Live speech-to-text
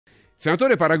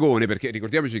Senatore Paragone, perché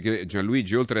ricordiamoci che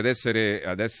Gianluigi, oltre ad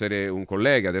essere un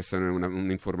collega, ad essere un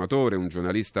informatore, un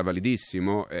giornalista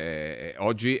validissimo,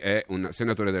 oggi è un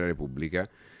senatore della Repubblica.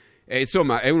 E,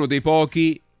 insomma, è uno dei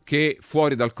pochi che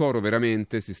fuori dal coro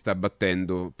veramente si sta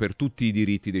battendo per tutti i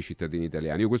diritti dei cittadini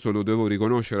italiani. Io questo lo devo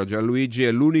riconoscere a Gianluigi,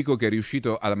 è l'unico che è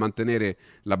riuscito a mantenere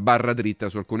la barra dritta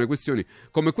su alcune questioni,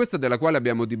 come questa della quale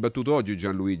abbiamo dibattuto oggi,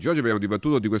 Gianluigi. Oggi abbiamo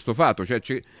dibattuto di questo fatto, cioè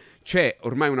c'è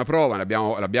ormai una prova,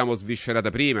 l'abbiamo sviscerata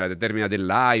prima, la determina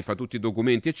dell'AIFA, tutti i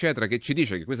documenti, eccetera, che ci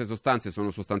dice che queste sostanze sono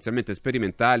sostanzialmente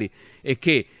sperimentali e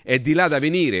che è di là da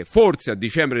venire, forse a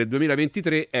dicembre del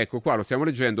 2023, ecco qua lo stiamo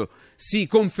leggendo, si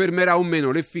confermerà o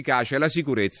meno l'efficacia e la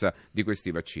sicurezza di questi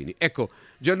vaccini. Ecco,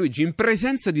 Gianluigi, in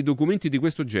presenza di documenti di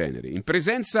questo genere, in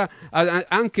presenza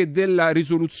anche della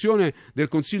risoluzione del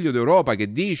Consiglio d'Europa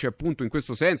che dice appunto in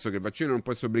questo senso che il vaccino non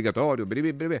può essere obbligatorio,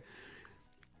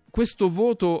 questo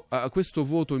voto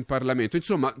in Parlamento,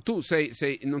 insomma, tu sei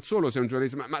non solo sei un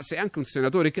giornalista, ma sei anche un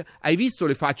senatore. Hai visto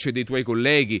le facce dei tuoi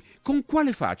colleghi? Con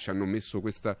quale faccia hanno messo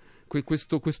questo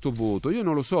voto? Io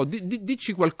non lo so,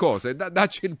 dici qualcosa,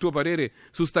 dacci il tuo parere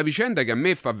su sta vicenda che a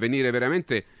me fa venire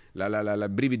veramente la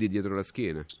brividi dietro la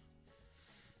schiena.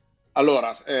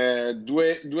 Allora,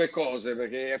 due cose,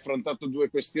 perché hai affrontato due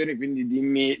questioni, quindi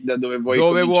dimmi da dove vuoi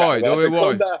Dove cominciare. vuoi, Dalla dove vuoi,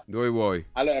 seconda... dove vuoi.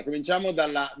 Allora, cominciamo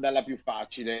dalla più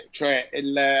facile, cioè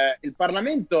il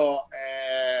Parlamento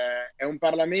è un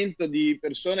Parlamento di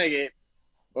persone che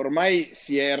ormai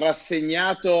si è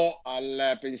rassegnato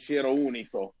al pensiero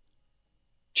unico.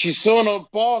 Ci sono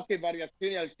poche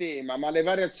variazioni al tema, ma le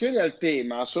variazioni al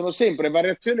tema sono sempre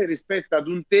variazioni rispetto ad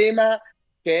un tema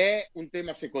che è un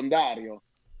tema secondario.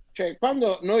 Cioè,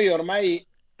 quando noi ormai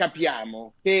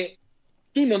capiamo che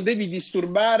tu non devi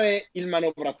disturbare il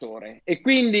manovratore e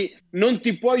quindi non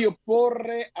ti puoi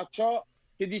opporre a ciò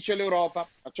che dice l'Europa,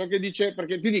 a ciò che dice,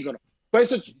 perché ti dicono,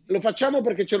 questo lo facciamo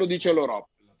perché ce lo dice l'Europa,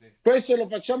 questo lo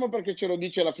facciamo perché ce lo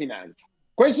dice la finanza,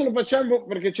 questo lo facciamo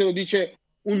perché ce lo dice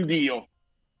un Dio,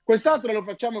 quest'altro lo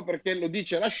facciamo perché lo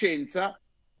dice la scienza.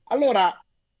 Allora,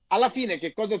 alla fine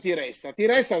che cosa ti resta? Ti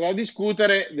resta da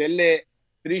discutere delle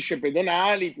strisce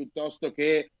pedonali piuttosto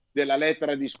che della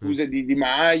lettera di scuse di Di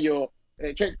Maio.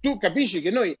 Cioè, tu capisci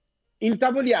che noi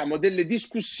intavoliamo delle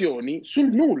discussioni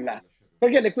sul nulla,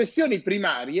 perché le questioni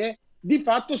primarie di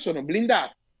fatto sono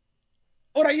blindate.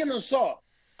 Ora io non so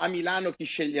a Milano chi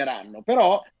sceglieranno,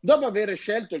 però dopo aver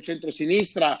scelto il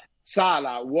centrosinistra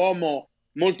Sala, uomo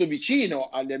molto vicino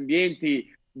agli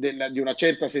ambienti di una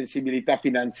certa sensibilità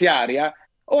finanziaria,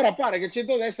 ora pare che il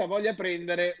centrodestra voglia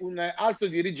prendere un alto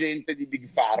dirigente di Big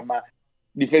Pharma,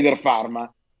 di Federpharma.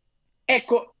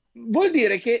 Ecco, vuol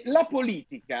dire che la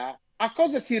politica a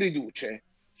cosa si riduce?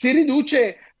 Si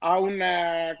riduce a a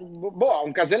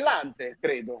un casellante,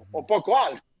 credo, o poco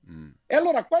altro. E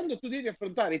allora quando tu devi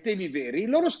affrontare i temi veri,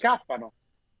 loro scappano.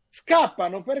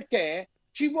 Scappano perché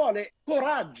ci vuole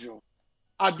coraggio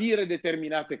a dire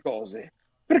determinate cose.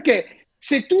 Perché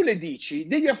se tu le dici,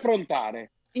 devi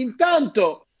affrontare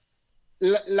intanto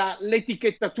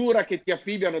l'etichettatura che ti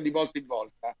affibbiano di volta in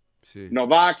volta. Sì.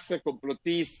 Novax,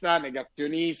 complottista,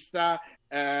 negazionista,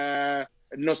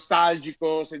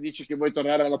 nostalgico se dici che vuoi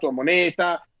tornare alla tua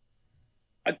moneta.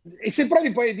 E se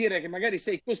provi poi a dire che magari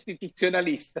sei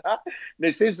costituzionalista,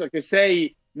 nel senso che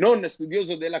sei non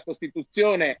studioso della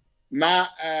Costituzione, ma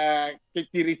che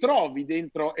ti ritrovi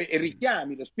dentro e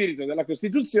richiami lo spirito della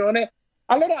Costituzione,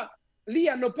 allora lì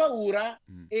hanno paura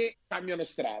e cambiano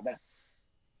strada.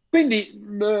 Quindi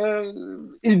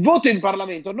il voto in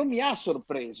Parlamento non mi ha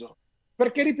sorpreso,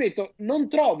 perché, ripeto, non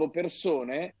trovo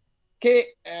persone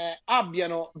che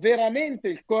abbiano veramente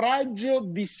il coraggio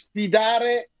di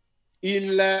sfidare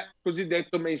il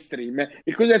cosiddetto mainstream,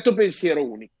 il cosiddetto pensiero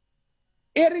unico.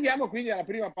 E arriviamo quindi alla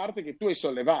prima parte che tu hai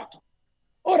sollevato.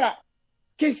 Ora,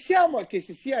 che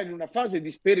si sia in una fase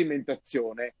di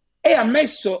sperimentazione è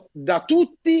ammesso da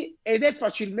tutti ed è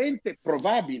facilmente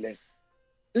provabile.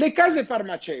 Le case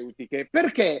farmaceutiche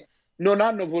perché non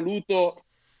hanno voluto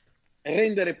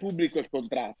rendere pubblico il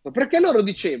contratto? Perché loro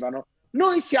dicevano: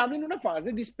 noi siamo in una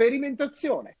fase di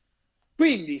sperimentazione.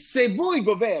 Quindi se voi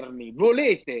governi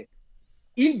volete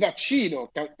il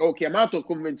vaccino, ho chiamato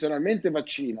convenzionalmente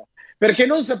vaccino, perché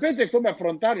non sapete come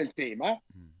affrontare il tema,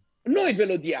 noi ve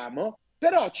lo diamo,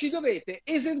 però ci dovete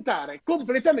esentare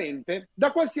completamente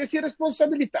da qualsiasi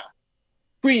responsabilità.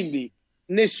 Quindi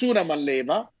nessuna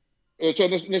manleva, cioè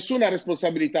nessuna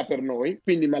responsabilità per noi,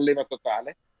 quindi manleva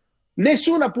totale,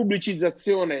 nessuna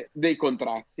pubblicizzazione dei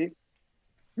contratti,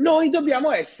 noi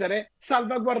dobbiamo essere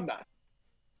salvaguardati.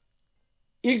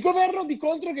 Il governo di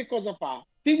contro che cosa fa?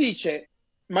 Ti dice: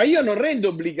 ma io non rendo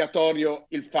obbligatorio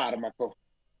il farmaco,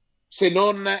 se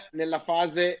non nella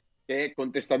fase che è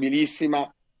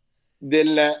contestabilissima,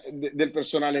 del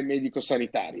personale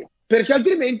medico-sanitario, perché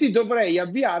altrimenti dovrei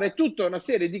avviare tutta una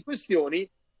serie di questioni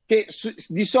che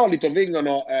di solito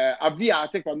vengono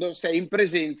avviate quando sei in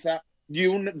presenza di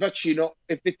un vaccino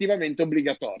effettivamente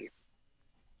obbligatorio.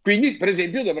 Quindi, per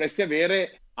esempio, dovresti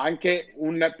avere anche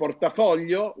un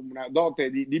portafoglio, una dote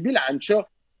di bilancio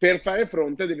per fare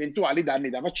fronte ad eventuali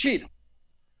danni da vaccino.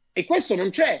 E questo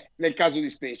non c'è nel caso di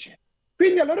specie.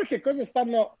 Quindi allora che cosa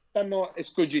stanno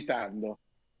escogitando?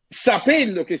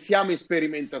 Sapendo che siamo in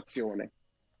sperimentazione,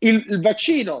 il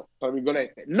vaccino, tra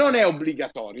virgolette, non è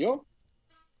obbligatorio,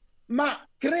 ma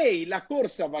crei la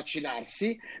corsa a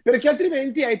vaccinarsi perché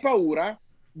altrimenti hai paura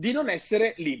di non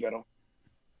essere libero.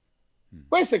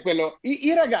 Questo è quello.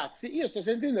 I ragazzi, io sto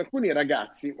sentendo alcuni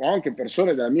ragazzi, o anche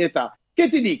persone della mia età, che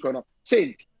ti dicono: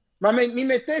 senti, ma mi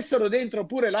mettessero dentro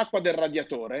pure l'acqua del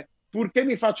radiatore, purché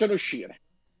mi facciano uscire.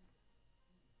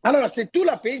 Allora, se tu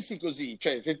la pensi così,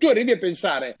 cioè se tu arrivi a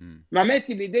pensare, ma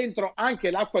mettimi dentro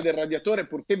anche l'acqua del radiatore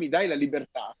purché mi dai la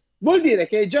libertà, vuol dire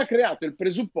che hai già creato il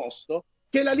presupposto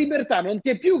che la libertà non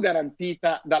ti è più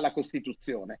garantita dalla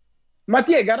Costituzione, ma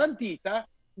ti è garantita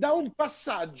da un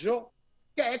passaggio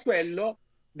che è quello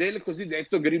del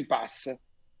cosiddetto Green Pass,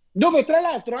 dove tra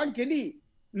l'altro anche lì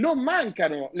non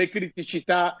mancano le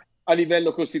criticità a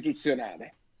livello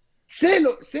costituzionale. Se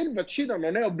il vaccino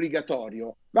non è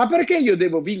obbligatorio, ma perché io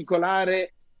devo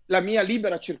vincolare la mia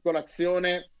libera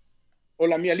circolazione o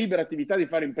la mia libera attività di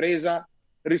fare impresa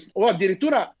o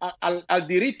addirittura al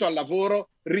diritto al lavoro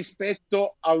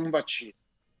rispetto a un vaccino?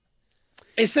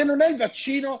 E se non hai il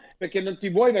vaccino perché non ti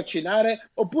vuoi vaccinare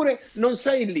oppure non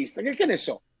sei in lista, che ne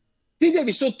so, ti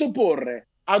devi sottoporre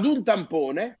ad un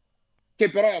tampone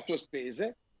che però è a tue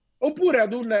spese oppure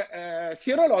ad un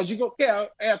sierologico che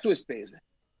è a tue spese.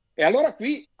 E allora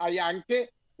qui hai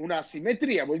anche una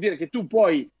asimmetria, vuol dire che tu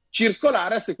puoi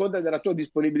circolare a seconda della tua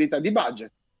disponibilità di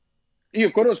budget.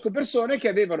 Io conosco persone che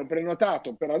avevano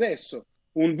prenotato per adesso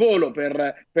un volo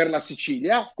per la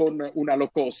Sicilia con una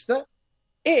low cost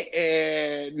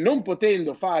e non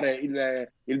potendo fare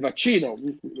il vaccino,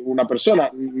 una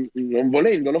persona non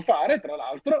volendolo fare, tra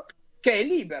l'altro, che è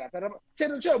libera. Se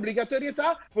non c'è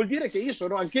obbligatorietà vuol dire che io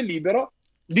sono anche libero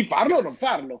di farlo o non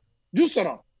farlo, giusto o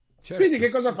no? Certo. Quindi che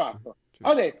cosa ha fatto? Certo.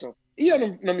 Ha detto, io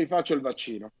non mi faccio il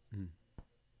vaccino,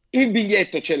 il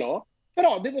biglietto ce l'ho,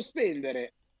 però devo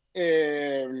spendere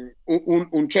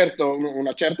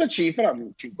una certa cifra,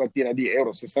 un cinquantina di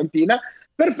euro, sessantina,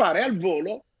 per fare al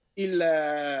volo il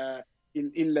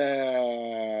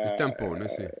tampone,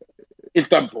 sì. Il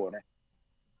tampone.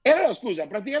 E allora, scusa,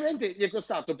 praticamente gli è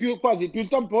costato quasi più il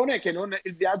tampone che non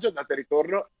il viaggio andata e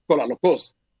ritorno con la low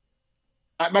cost.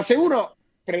 Ma se uno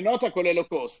prenota con le low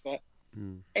cost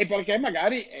è perché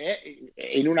magari è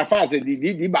in una fase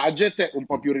di budget un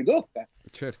po' più ridotta.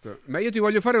 Certo, ma io ti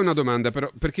voglio fare una domanda però,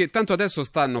 perché tanto adesso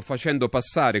stanno facendo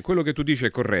passare quello che tu dici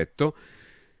è corretto,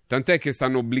 tant'è che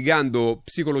stanno obbligando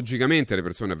psicologicamente le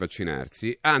persone a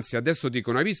vaccinarsi, anzi adesso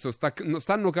dicono, hai visto,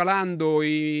 stanno calando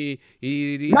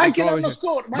ma anche l'anno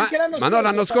scorso, ma no,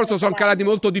 l'anno scorso sono calati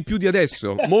molto di più di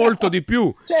adesso, molto di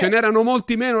più, ce n'erano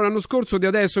molti meno l'anno scorso di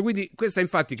adesso, quindi questa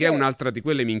infatti che è un'altra di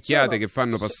quelle minchiate che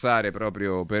fanno passare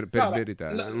proprio per verità,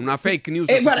 una fake news.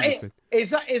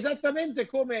 Esattamente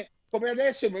come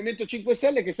adesso il Movimento 5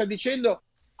 Stelle che sta dicendo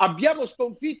abbiamo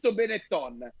sconfitto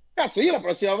Benetton. Cazzo, io la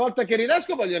prossima volta che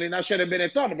rinasco voglio rinascere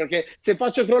Benetton, perché se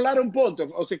faccio crollare un ponte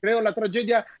o se creo la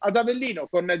tragedia ad Avellino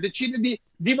con decine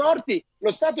di morti,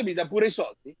 lo Stato mi dà pure i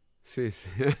soldi? Sì, sì.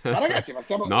 Ma ragazzi, ma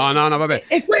stiamo... No, vabbè.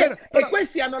 E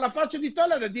questi hanno la faccia di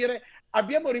tolla da dire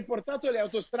abbiamo riportato le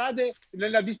autostrade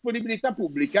nella disponibilità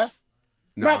pubblica?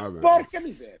 No, ma vabbè. Porca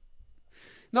miseria.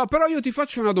 No, però io ti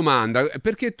faccio una domanda,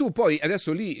 perché tu poi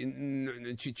adesso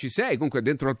lì ci sei comunque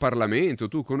dentro al Parlamento,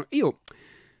 io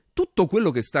tutto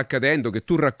quello che sta accadendo, che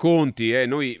tu racconti,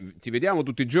 noi ti vediamo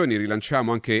tutti i giorni,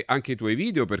 rilanciamo anche i tuoi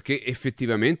video perché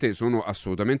effettivamente sono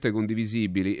assolutamente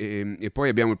condivisibili e poi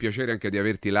abbiamo il piacere anche di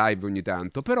averti live ogni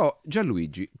tanto, però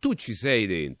Gianluigi, tu ci sei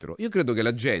dentro, io credo che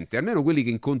la gente, almeno quelli che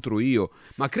incontro io,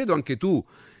 ma credo anche tu,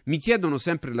 mi chiedono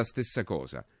sempre la stessa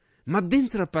cosa, ma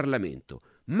dentro al Parlamento,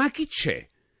 ma chi c'è?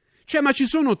 Cioè, ma ci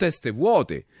sono teste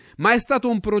vuote? Ma è stato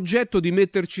un progetto di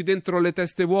metterci dentro le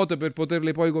teste vuote per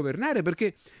poterle poi governare?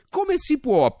 Perché come si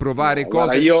può approvare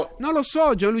cose... Guarda, non lo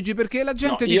so, Gianluigi, perché la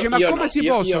gente dice, ma come si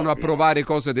possono approvare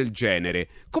cose del genere?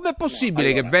 Com'è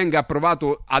possibile che venga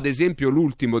approvato, ad esempio,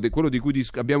 l'ultimo, quello di cui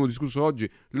abbiamo discusso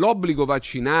oggi, l'obbligo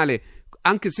vaccinale,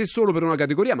 anche se solo per una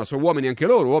categoria, ma sono uomini anche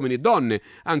loro, uomini e donne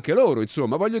anche loro,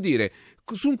 insomma, voglio dire,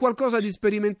 su un qualcosa di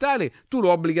sperimentale tu lo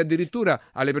obblighi addirittura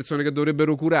alle persone che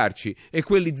dovrebbero curarci e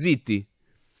quelli zitti.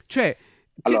 Cioè,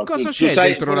 Che Allora, cosa c'è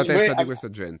dentro la testa di questa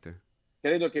gente?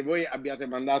 Credo che voi abbiate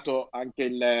mandato anche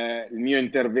il mio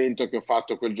intervento che ho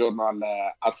fatto quel giorno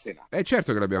al Senato. È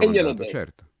certo che l'abbiamo E gliel'ho mandato, detto.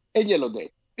 certo. E gliel'ho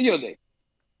detto. Io ho detto,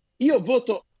 io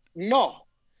voto no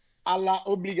alla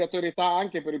obbligatorietà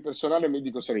anche per il personale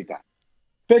medico-sanitario.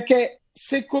 Perché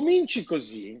se cominci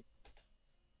così,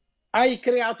 hai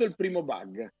creato il primo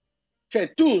bug.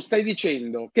 Cioè tu stai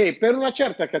dicendo che per una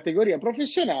certa categoria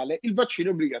professionale il vaccino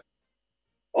è obbligatorio.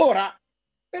 Ora,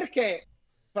 perché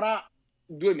fra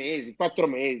 2 mesi, 4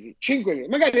 mesi, 5 mesi,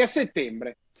 magari a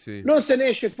settembre, Sì. non se ne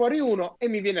esce fuori uno e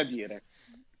mi viene a dire,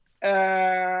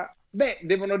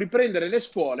 devono riprendere le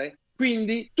scuole,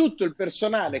 quindi tutto il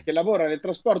personale che lavora nel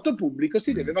trasporto pubblico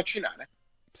si deve vaccinare.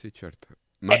 Sì, certo.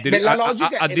 Ma La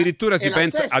logica addirittura è la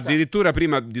stessa. addirittura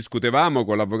prima discutevamo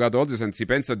con l'avvocato Oggi, si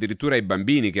pensa addirittura ai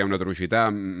bambini, che è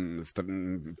un'atrocità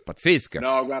pazzesca.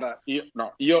 No, guarda,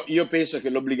 io penso che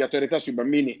l'obbligatorietà sui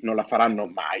bambini non la faranno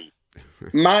mai.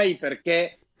 Mai,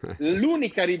 perché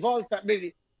l'unica rivolta,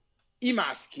 vedi, i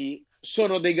maschi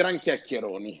sono dei gran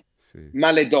chiacchieroni, Sì. ma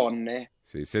le donne,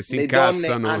 Sì, se si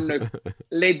incazzano.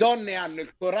 le donne hanno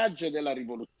il coraggio della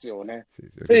rivoluzione. Sì,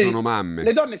 perché sono mamme.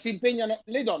 Le donne si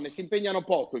impegnano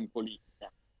poco in politica.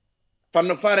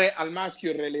 Fanno fare al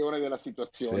maschio il re leone della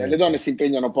situazione. Sì, le donne sì. si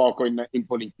impegnano poco in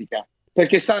politica,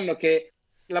 perché sanno che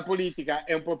la politica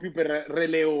è un po' più per re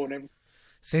leone.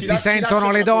 Se ti sentono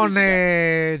le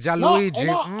donne, Gianluigi,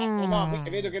 no,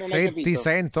 vedo che non hai se capito. ti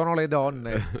sentono le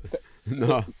donne,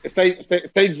 No.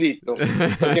 Stai zitto,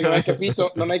 perché non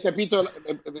hai capito,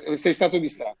 sei stato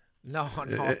distratto. no,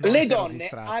 Le donne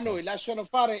a noi lasciano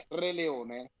fare re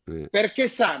leone perché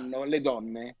sanno, le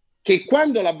donne, che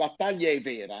quando la battaglia è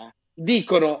vera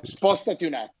dicono spostati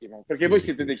un attimo, perché voi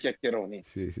siete dei chiacchieroni.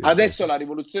 Sì, Adesso la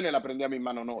rivoluzione la prendiamo in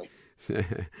mano noi. Sì,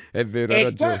 è vero, hai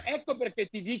ragione. Ecco perché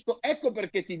ti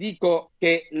dico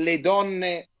che le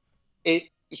donne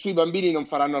e sui bambini non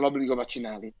faranno l'obbligo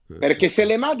vaccinali, perché se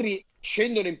le madri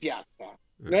scendono in piazza,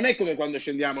 non è come quando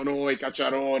scendiamo noi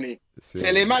cacciaroni. Sì.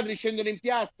 Se le madri scendono in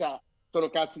piazza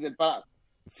sono cazzi del palazzo.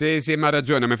 Sì, ma ha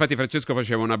ragione, ma infatti Francesco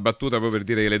faceva una battuta proprio per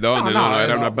dire che le donne, no,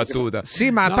 era una battuta. Sì,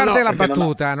 ma a parte la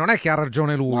battuta, non è che ha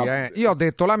ragione lui, Io ho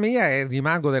detto la mia e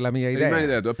rimango della mia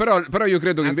idea. Però io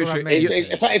credo che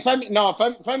invece...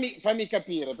 Fammi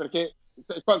capire, perché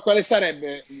quale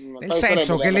sarebbe... Nel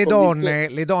senso che le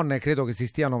donne credo che si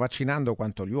stiano vaccinando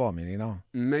quanto gli uomini, no?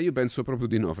 Ma io penso proprio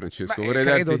di no, Francesco.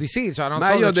 Credo di sì. Cioè,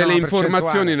 ma io ho delle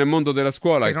informazioni nel mondo della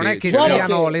scuola. E non è che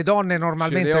siano le donne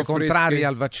normalmente contrarie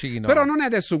al vaccino. Però non è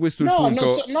adesso questo il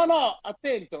punto. No,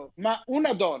 attento, ma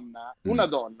una donna,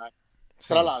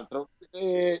 tra l'altro,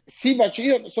 si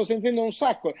vaccina. Io sto sentendo un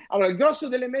sacco. Allora, il grosso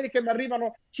delle mail che mi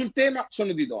arrivano sul tema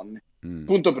sono di donne.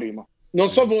 Punto primo. Non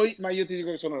so voi, ma io ti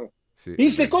dico che sono... Sì.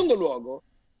 In secondo luogo,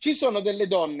 ci sono delle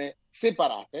donne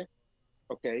separate,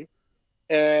 ok?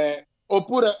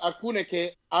 Oppure alcune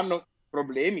che hanno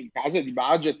problemi in casa di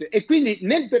budget e quindi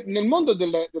nel mondo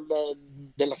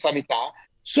della sanità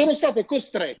sono state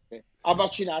costrette a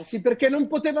vaccinarsi perché non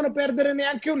potevano perdere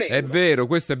neanche un euro. È vero,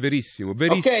 questo è verissimo,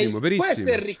 verissimo. Questo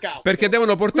è il ricatto. Perché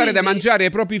devono portare da mangiare ai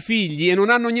propri figli e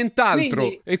non hanno nient'altro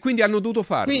e quindi hanno dovuto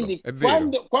farlo. Quindi è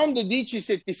vero. Quando dici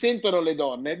se ti sentono le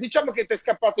donne, diciamo che ti è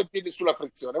scappato il piede sulla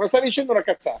frizione, ma stavi dicendo una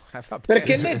cazzata.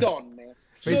 Perché le donne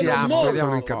sono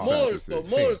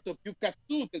molto più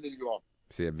cazzute degli uomini.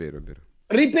 Sì, è vero.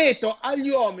 Ripeto, agli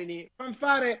uomini fanno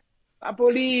fare la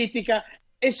politica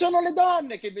e sono le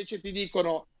donne che invece ti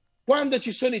dicono: quando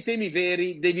ci sono i temi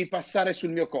veri devi passare sul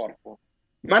mio corpo.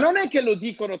 Ma non è che lo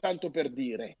dicono tanto per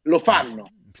dire, lo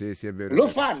fanno. Sì, è vero. Lo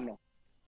fanno.